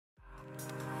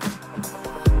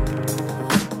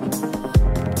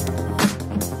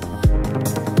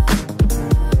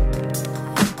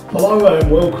Hello and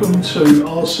welcome to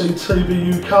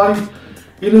RCTV-UK.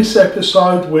 In this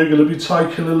episode we're going to be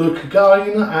taking a look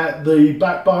again at the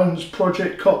Backbones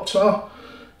Project Copter.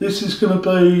 This is going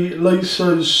to be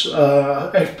Lisa's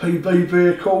FPV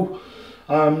vehicle.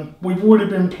 We've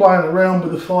already been playing around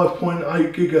with the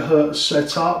 5.8 GHz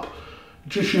setup,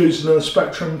 just using a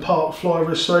Spectrum Park Fly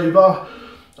receiver.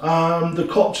 The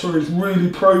copter is really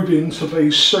proving to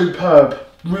be superb,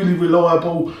 really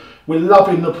reliable. We're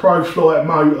loving the ProFlight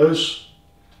motors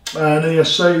and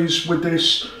ESCs. With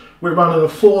this, we're running a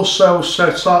 4-cell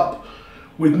setup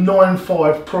with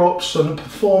 9.5 props, and the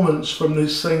performance from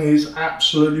this thing is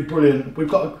absolutely brilliant. We've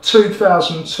got a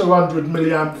 2,200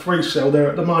 milliamp 3-cell there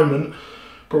at the moment,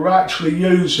 but we're actually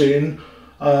using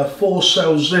a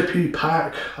 4-cell zippy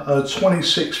pack,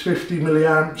 2650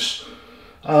 milliamps,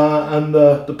 and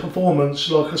the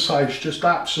performance, like I say, is just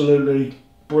absolutely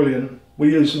brilliant.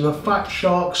 We're using the Fat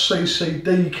Shark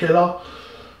CCD killer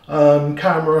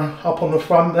camera up on the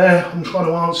front there. I'm trying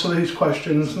to answer these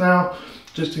questions now,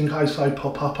 just in case they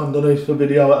pop up underneath the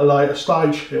video at a later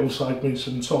stage. It'll save me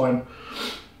some time.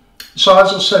 So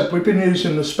as I said, we've been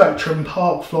using the Spectrum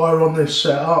Park Flyer on this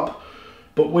setup,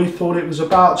 but we thought it was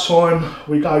about time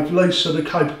we gave Lisa the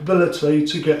capability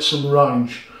to get some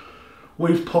range.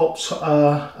 We've popped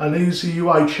an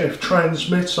EzUHF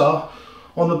transmitter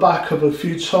on the back of a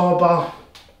Futaba.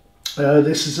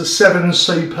 This is a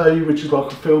 7CP, which is like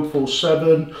a Field Force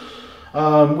 7.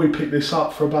 We picked this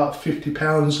up for about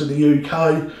 £50 in the UK,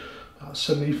 about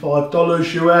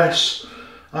 $75 US.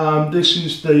 This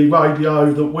is the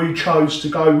radio that we chose to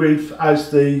go with, as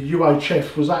the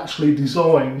UHF was actually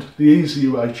designed, the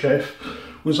EzUHF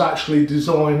was actually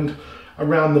designed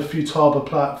around the Futaba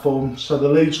platform. So the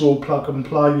leads are all plug and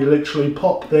play. You literally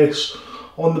pop this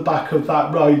on the back of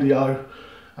that radio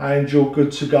and you're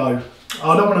good to go.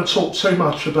 I don't want to talk too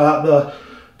much about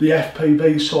the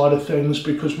FPV side of things,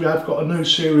 because we have got a new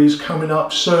series coming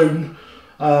up soon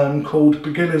called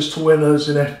Beginners to Winners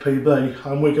in FPV,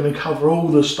 and we're going to cover all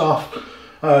the stuff,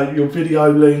 your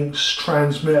video links,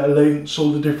 transmitter links,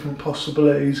 all the different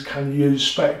possibilities. Can you use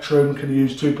Spectrum, can you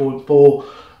use 2.4,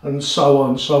 and so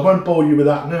on. So I won't bore you with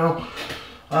that now.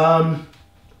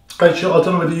 Actually, I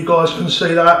don't know whether you guys can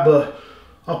see that, but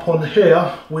up on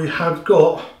here we have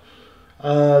got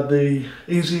the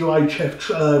EzUHF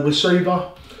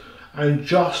receiver, and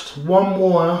just one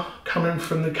wire coming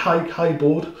from the KK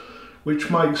board, which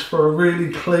makes for a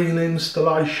really clean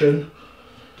installation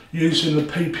using the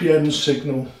PPM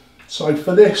signal. So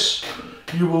for this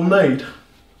you will need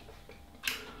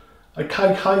a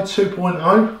KK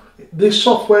 2.0. This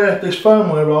software, this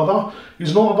firmware rather,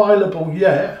 is not available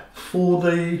yet for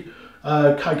the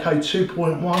KK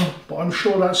 2.1, but I'm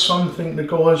sure that's something the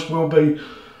guys will be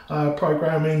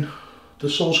programming the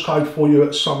source code for you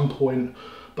at some point.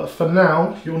 But for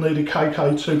now, you'll need a KK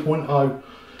 2.0.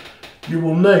 You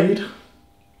will need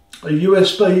a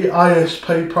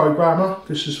USB-ASP programmer.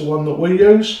 This is the one that we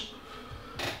use.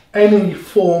 Any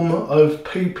form of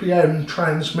PPM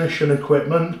transmission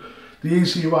equipment. The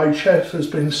EzUHF has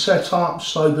been set up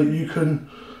so that you can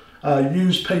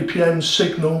use PPM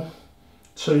signal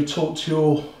to talk to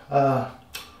your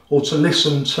or to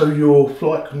listen to your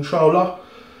flight controller.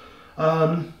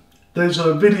 There's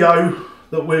a video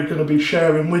that we're going to be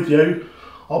sharing with you.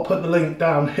 I'll put the link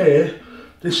down here.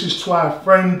 This is to our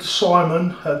friend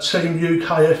Simon at Team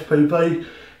UK FPV.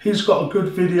 He's got a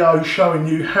good video showing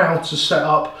you how to set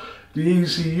up the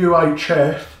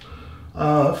EzUHF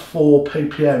for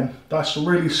PPM. That's a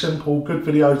really simple, good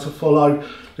video to follow.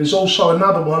 There's also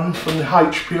another one from the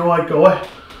HPI guy,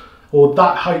 or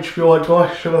that HPI guy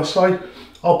should I say.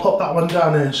 I'll pop that one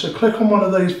down here. So click on one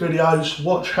of these videos,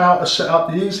 watch how to set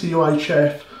up the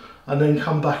EzUHF, and then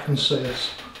come back and see us.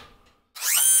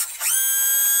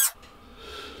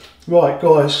 Right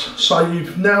guys, so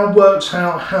you've now worked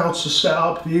out how to set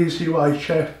up the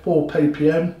EzUHF for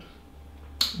PPM.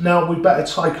 Now we better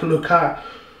take a look at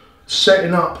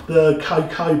setting up the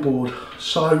KK board.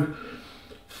 So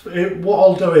what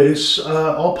I'll do is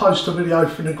I'll post a video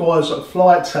from the guys at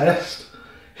Flight Test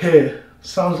here.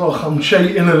 Sounds like I'm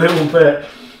cheating a little bit,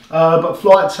 but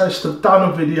Flight Test have done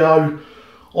a video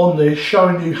on this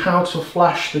showing you how to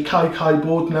flash the KK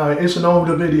board. Now it is an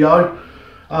older video,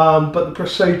 but the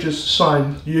procedure's the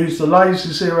same. You use the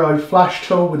LazyZero Flash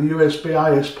Tool with the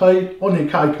USB-ASP on your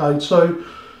KK2,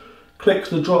 click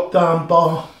the drop down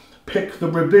bar, pick the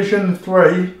revision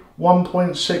 3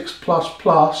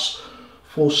 1.6++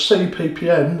 for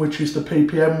CPPM, which is the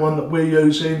PPM one that we're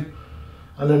using,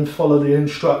 and then follow the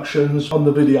instructions on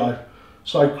the video.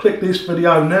 So click this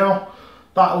video now.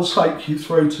 That'll take you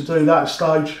through to do that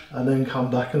stage, and then come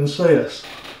back and see us.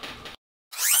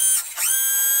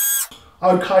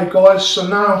 Okay guys, so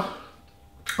now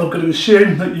I'm going to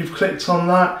assume that you've clicked on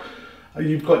that.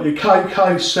 You've got your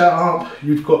KK set up,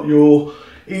 you've got your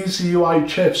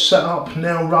EzUHF set up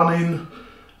now running,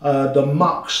 the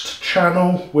muxed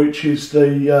channel, which is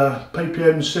the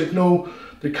PPM signal.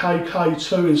 The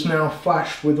KK2 is now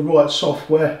flashed with the right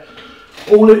software.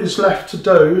 All it is left to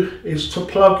do is to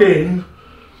plug in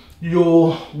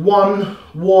your one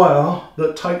wire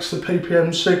that takes the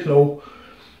PPM signal.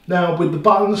 Now with the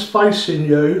buttons facing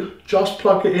you, just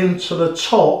plug it into the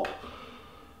top,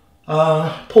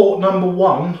 port number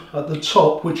 1 at the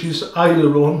top, which is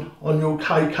aileron on your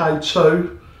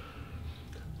KK2,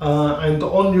 and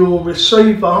on your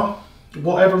receiver,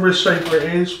 whatever receiver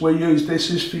it is, we use,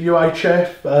 this is for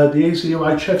UHF, the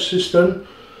EzUHF system.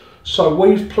 So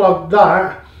we've plugged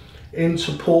that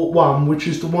into port 1, which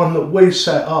is the one that we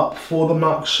set up for the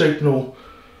mux signal.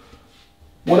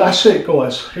 Well, that's it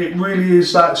guys, it really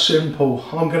is that simple.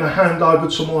 I'm going to hand over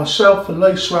to myself and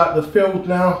Lisa at the field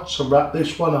now to wrap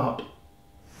this one up.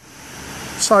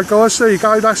 So guys, there you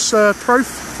go, that's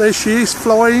proof. There she is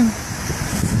flying,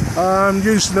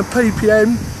 using the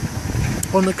PPM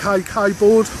on the KK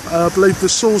board. I believe the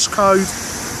source code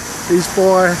is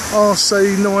by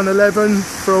RC911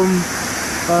 from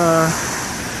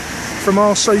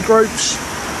RC Groups.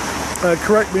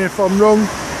 Correct me if I'm wrong,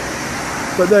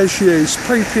 but there she is,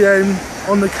 PPM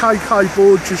on the KK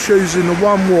board, just using the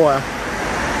one wire.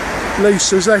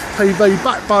 Lisa's FPV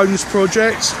backbones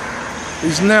project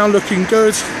is now looking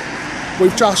good.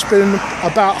 We've just been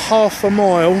about half a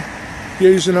mile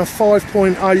using a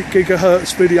 5.8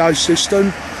 GHz video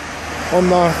system on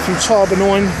the Futaba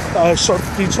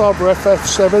Futaba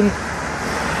FF7.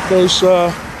 There's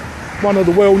one of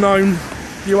the well-known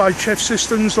UHF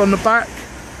systems on the back,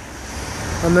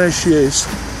 and there she is.